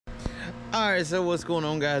Alright, so what's going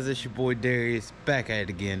on, guys? It's your boy Darius, back at it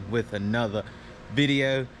again with another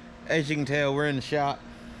video. As you can tell, we're in the shop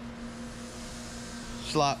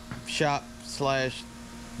slash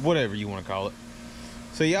whatever you want to call it.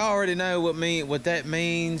 So y'all already know what that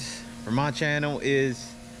means for my channel is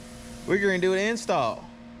we're going to do an install.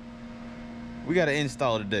 We got an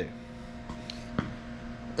install to do.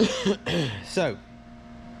 So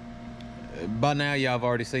by now y'all have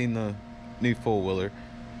already seen the new four-wheeler.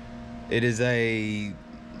 It is a,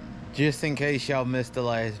 just in case y'all missed the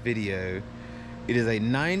last video, it is a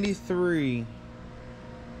 93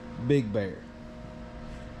 Big Bear.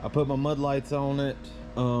 I put my Mudlites on it.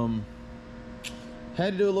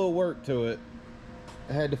 Had to do a little work to it.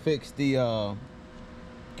 I had to fix the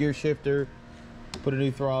gear shifter, put a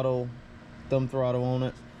new throttle, thumb throttle on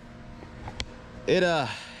it. It had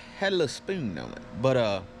a little spoon on it,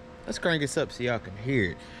 but let's crank this up so y'all can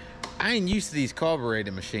hear it. I ain't used to these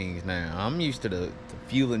carbureted machines now. I'm used to the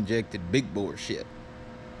fuel injected big bore shit.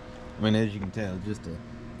 I mean, as you can tell, just a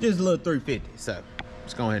little 350. So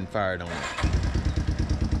let's go ahead and fire it on.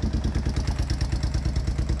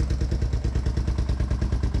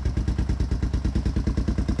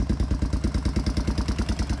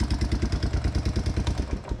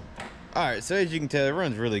 All right, so as you can tell, it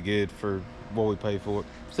runs really good for what we pay for it.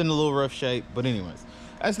 It's in a little rough shape, but anyways,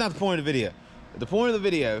 that's not the point of the video. The point of the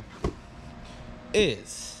video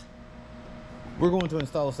is we're going to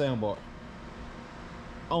install a soundbar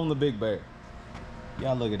on the Big Bear.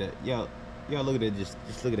 Y'all look at that. Y'all look at it. Just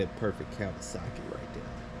look at that perfect Kawasaki right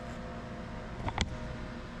there.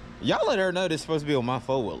 Y'all let her know this is supposed to be on my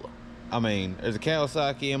four-wheeler. I mean, there's a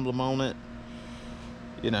Kawasaki emblem on it.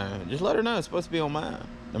 You know, just let her know it's supposed to be on mine.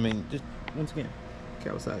 I mean, just once again,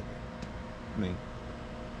 Kawasaki. I mean,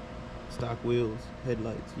 stock wheels,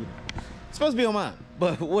 headlights, you know. It's supposed to be on mine,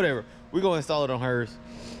 but whatever. We're going to install it on hers.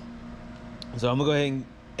 So I'm going to go ahead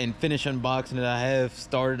and finish unboxing it. I have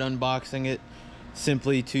started unboxing it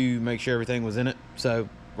simply to make sure everything was in it. So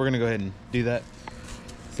we're going to go ahead and do that.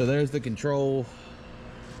 So there's the control.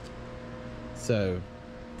 So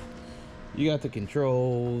you got the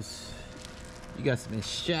controls. You got some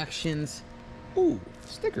instructions. Ooh,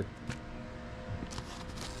 sticker.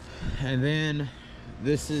 And then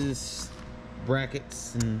this is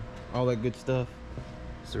brackets and all that good stuff.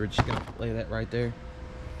 So we're just gonna lay that right there.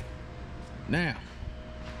 Now,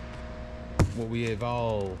 what we have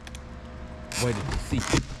all waited to see.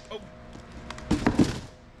 Oh,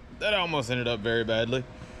 that almost ended up very badly.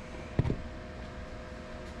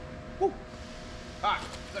 Woo. All right,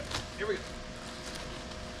 so here we go.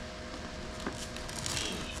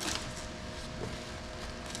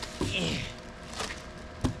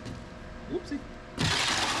 Whoopsie.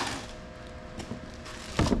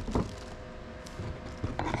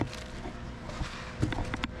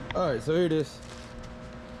 All right, so here it is.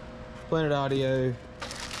 Planet audio,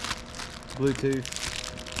 Bluetooth.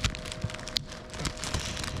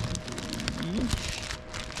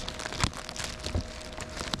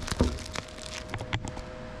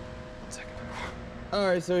 One second. All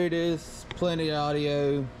right, so here it is. Planet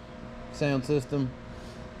audio sound system.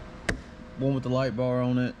 One with the light bar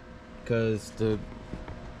on it, because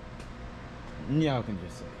y'all can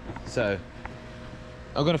just see. So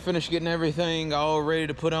I'm gonna finish getting everything all ready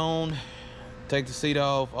to put on, take the seat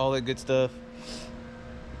off, all that good stuff,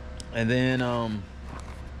 and then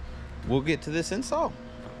we'll get to this install.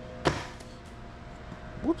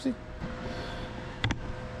 Whoopsie.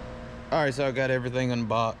 All right, so I got everything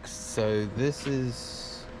unboxed. So this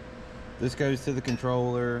goes to the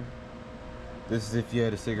controller. This is if you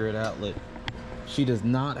had a cigarette outlet. She does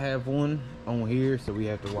not have one on here, so we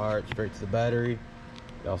have to wire it straight to the battery.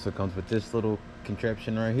 It also comes with this little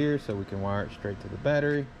contraption right here, so we can wire it straight to the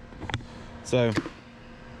battery. So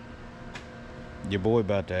your boy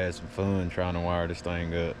about to have some fun trying to wire this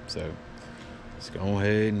thing up. So let's go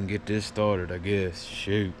ahead and get this started, I guess.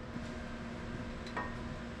 Shoot.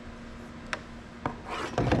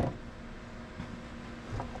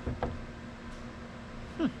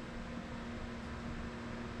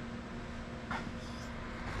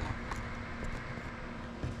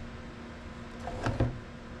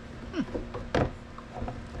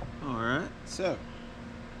 So,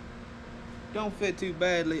 don't fit too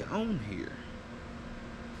badly on here.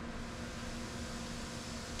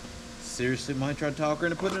 Seriously, might try to talk her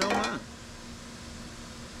into putting it on mine.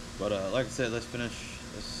 But like I said, let's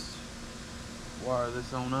wire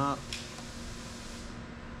this on up.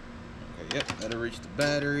 Okay, yep, that'll reach the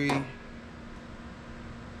battery.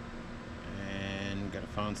 And gotta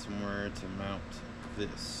find somewhere to mount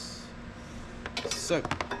this. So,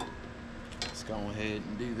 let's go ahead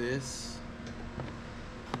and do this.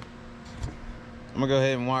 I'm gonna go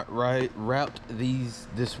ahead and route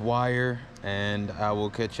this wire, and I will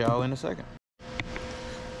catch y'all in a second.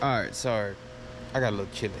 All right, sorry, I got a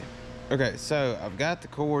little chilly. Okay, so I've got the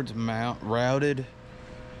cords routed.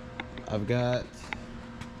 I've got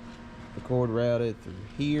the cord routed through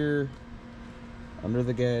here, under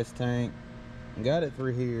the gas tank. Got it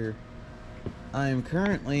through here. I am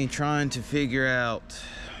currently trying to figure out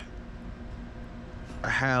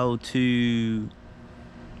how to.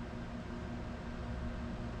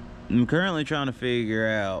 I'm currently trying to figure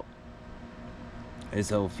out this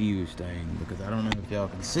whole fuse thing, because I don't know if y'all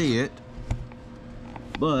can see it,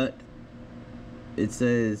 but it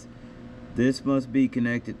says this must be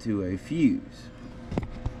connected to a fuse.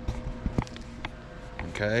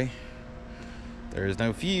 Okay, there is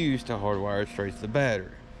no fuse to hardwire straight to the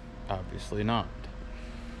battery, obviously not.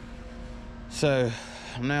 So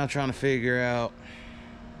I'm now trying to figure out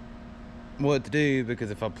what to do, because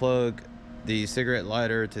if I plug the cigarette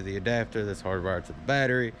lighter to the adapter that's hardwired to the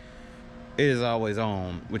battery, it is always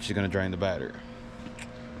on, which is going to drain the battery.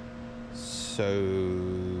 So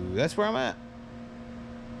that's where I'm at,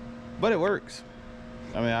 but it works.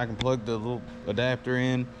 I mean, I can plug the little adapter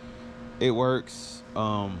in, it works.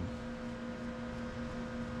 I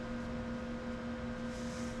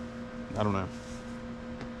don't know,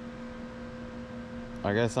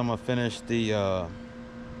 I guess I'm gonna finish the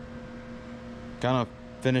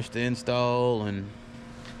finish the install and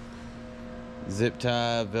zip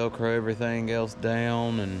tie, velcro everything else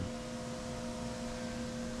down, and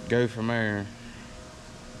go from there.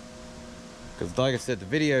 Because like I said, the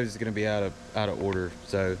video is going to be out of order,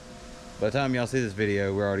 so by the time y'all see this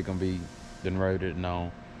video, we're already going to be done wrote it and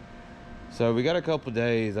all. So we got a couple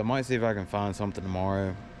days. I might see if I can find something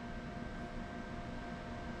tomorrow.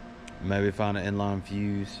 Maybe find an inline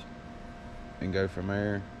fuse and go from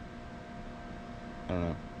there. I don't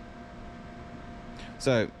know.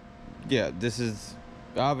 So yeah, this is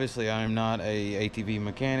obviously, I'm not a ATV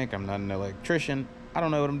mechanic, I'm not an electrician, I don't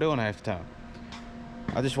know what I'm doing half the time.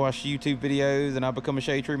 I just watch YouTube videos and I become a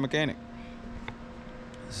shade tree mechanic.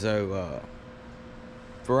 So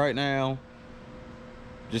for right now,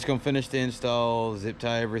 just gonna finish the install, zip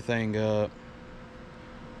tie everything up,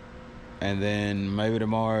 and then maybe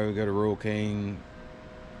tomorrow go to Rural King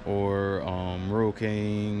or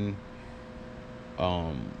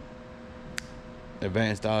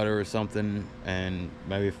Advanced Auto or something, and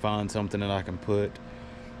maybe find something that I can put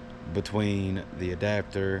between the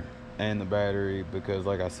adapter and the battery, because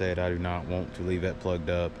like I said, I do not want to leave that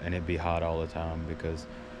plugged up and it be hot all the time, because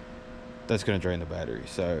that's going to drain the battery.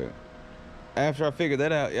 So after I figure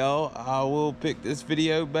that out, y'all, I will pick this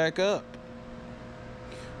video back up.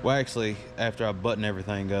 Well, actually, after I button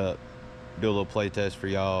everything up, do a little play test for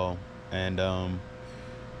y'all, and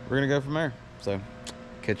we're gonna go from there. So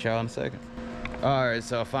catch y'all in a second. All right,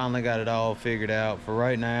 so I finally got it all figured out. For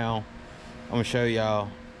right now, I'm gonna show y'all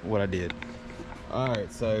what I did. All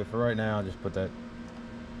right, so for right now, I just put that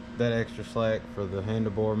extra slack for the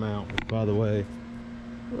handlebar mount, which, by the way,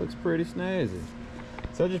 looks pretty snazzy.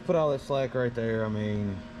 So I just put all that slack right there. I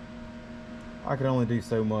mean, I can only do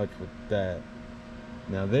so much with that.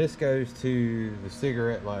 Now this goes to the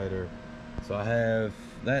cigarette lighter, so I have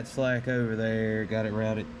that slack over there, got it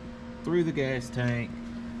routed through the gas tank,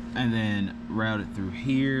 and then routed through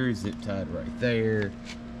here, zip tied right there.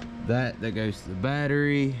 That goes to the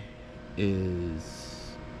battery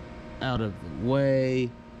is out of the way.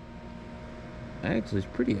 Actually, it's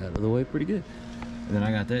pretty out of the way, pretty good. And then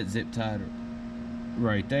I got that zip tied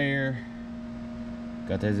right there,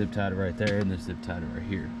 got that zip tied right there, and this zip tied right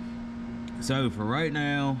here. So for right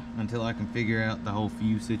now, until I can figure out the whole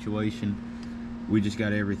fuse situation, we just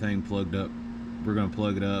got everything plugged up. We're gonna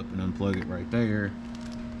plug it up and unplug it right there.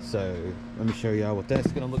 So let me show y'all what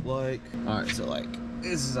that's gonna look like. All right, so like,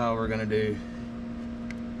 this is all we're gonna do.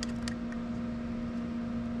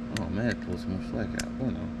 Oh man, it pulls some more slack out. Oh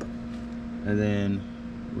no. And then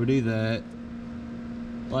we do that.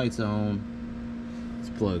 Lights on. It's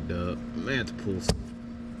plugged up. Man, have to pull some.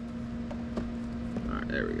 All right,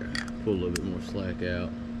 there we go. Pull a little bit more slack out,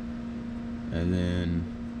 and then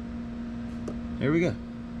there we go.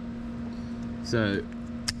 So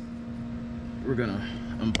we're gonna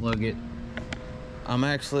unplug it. I'm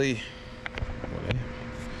actually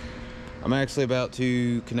about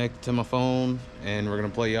to connect it to my phone, and we're gonna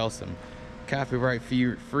play y'all some copyright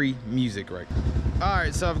free music right now. All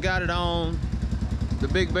right, so I've got it on. The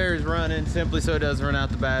Big Bear is running, simply so it doesn't run out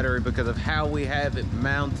the battery, because of how we have it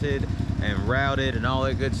mounted and routed and all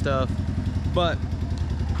that good stuff. But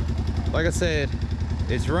like I said,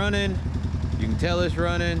 it's running. You can tell it's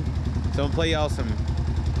running. So I'm gonna play y'all some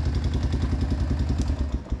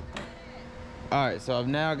All right, so I've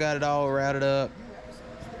now got it all routed up.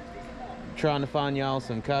 Trying to find y'all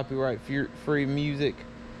some copyright free music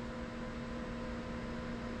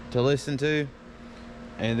to listen to,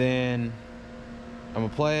 and then I'm gonna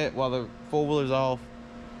play it while the four-wheeler's off,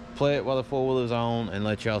 play it while the four-wheeler's on, and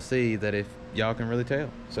let y'all see that if y'all can really tell.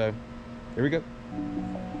 So here we go.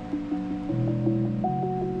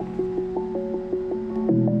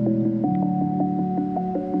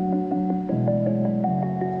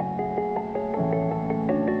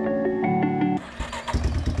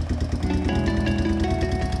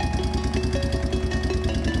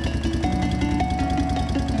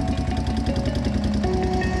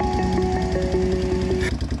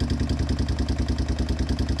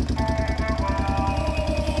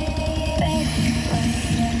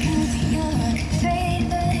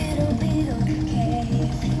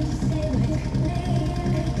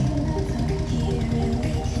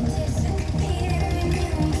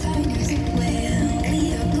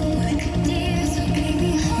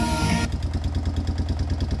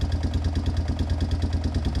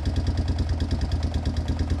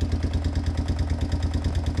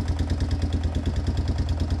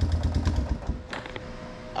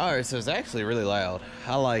 All right, so it's actually really loud.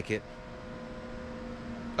 I like it.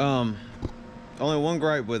 Only one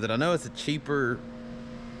gripe with it. I know it's a cheaper,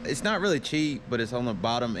 it's not really cheap, but it's on the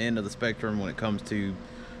bottom end of the spectrum when it comes to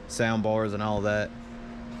sound bars and all that.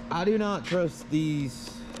 I do not trust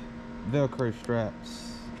these Velcro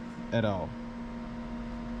straps at all.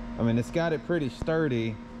 I mean, it's got it pretty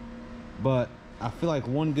sturdy, but I feel like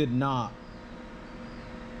one good knot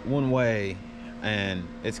one way and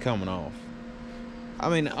it's coming off. I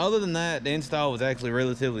mean, other than that, the install was actually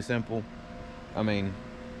relatively simple. I mean,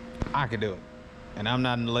 I could do it. And I'm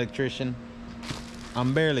not an electrician.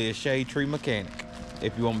 I'm barely a shade tree mechanic,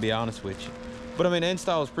 if you want to be honest with you. But I mean, the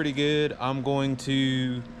install is pretty good. I'm going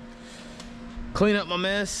to clean up my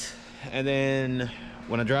mess, and then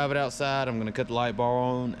when I drive it outside, I'm gonna cut the light bar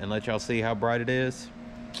on and let y'all see how bright it is.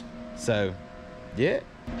 So, yeah.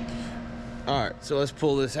 All right, so let's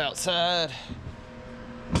pull this outside,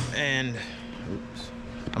 and oops,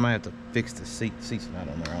 I might have to fix the seat's not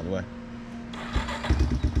on there all the way.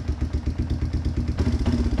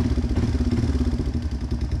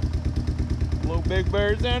 Little Big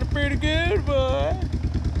Bear sounded pretty good, boy.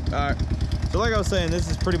 All right, so like I was saying, this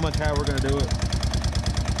is pretty much how we're gonna do it.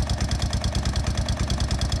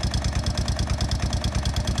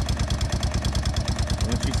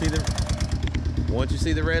 Once you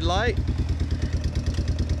see the red light,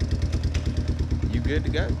 you good to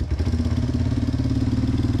go.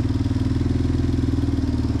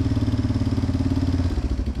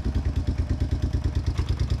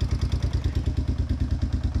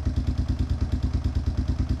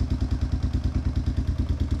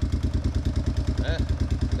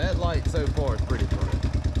 That light so far is pretty bright.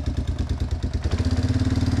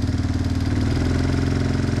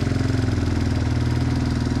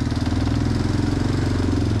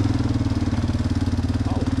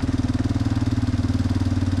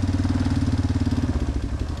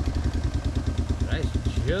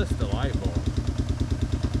 Just the light bulb.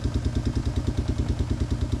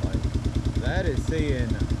 Like, that is seeing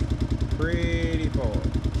pretty far.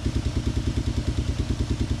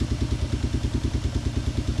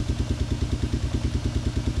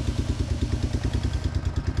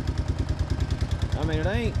 I mean, it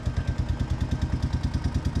ain't,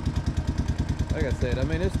 like I said, I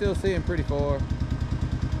mean, it's still seeing pretty far.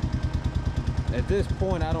 At this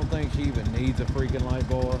point, I don't think she even needs a freaking light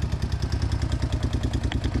bar.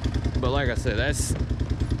 But like I said,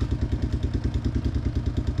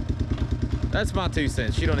 that's my 2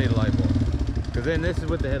 cents. She don't need a light bar. Because then this is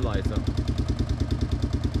with the headlights on.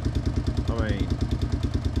 I mean,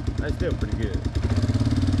 that's still pretty good.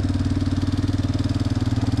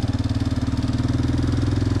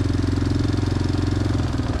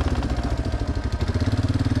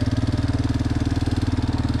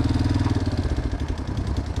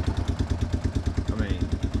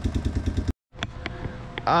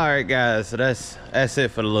 Alright guys, so that's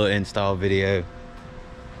it for the little install video.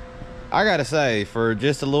 I gotta say, for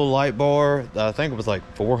just a little light bar, I think it was like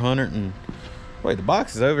 400 and... Wait, the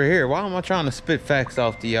box is over here. Why am I trying to spit facts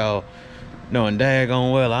off to y'all knowing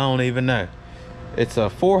daggone well I don't even know? It's a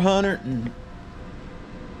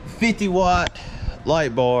 450 watt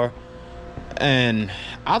light bar, and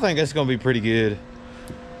I think it's gonna be pretty good.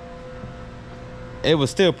 It was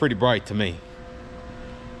still pretty bright to me.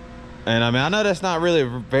 And I mean, I know that's not really a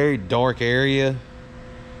very dark area,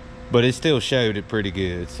 but it still showed it pretty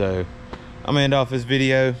good. So I'm gonna end off this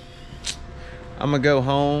video. I'm gonna go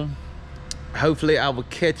home. Hopefully I will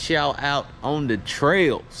catch y'all out on the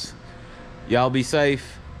trails. Y'all be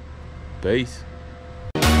safe. Peace.